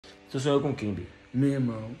Você sonhou com quem, B? Meu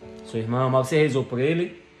irmão. Seu irmão, mas você rezou por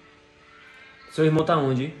ele? Seu irmão tá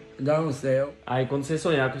onde? Dá no céu. Aí quando você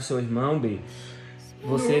sonhar com o seu irmão, B,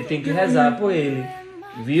 você tem que rezar por ele.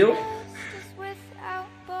 Viu?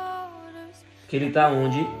 Que ele tá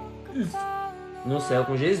onde? No céu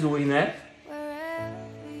com Jesus, né?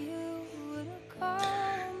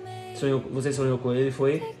 Você sonhou com ele,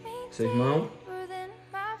 foi? Seu irmão?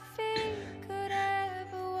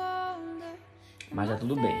 Mas já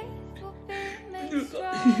tudo bem.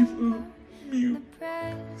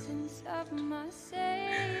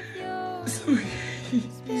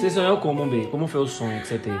 Você sonhou como, B? Como foi o sonho que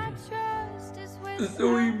você teve? Eu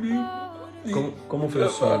sonhei mesmo. Como foi o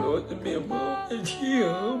sonho? Falou, minha irmã, eu te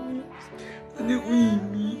amo. Cadê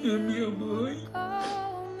minha mãe?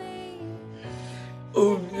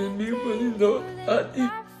 Oh, minha irmã,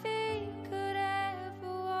 saudade.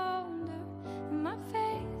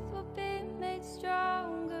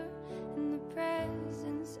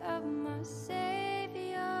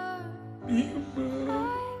 Minha irmã.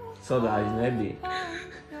 Saudades, né, B?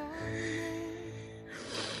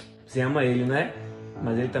 Você ama ele, né?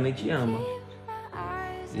 Mas ele também te ama.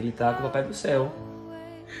 Ele tá com o papai do céu.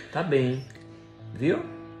 Tá bem. Viu?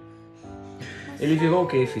 Ele virou o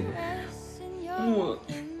quê, filho? Um anjo.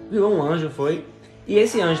 Virou um anjo, foi? E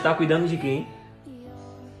esse anjo tá cuidando de quem?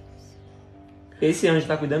 Esse anjo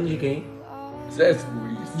tá cuidando de quem? Jesus.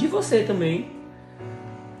 De você também.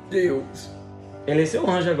 Deus. Ele é seu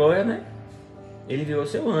anjo agora, né? Ele virou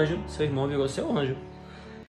seu anjo. Seu irmão virou seu anjo.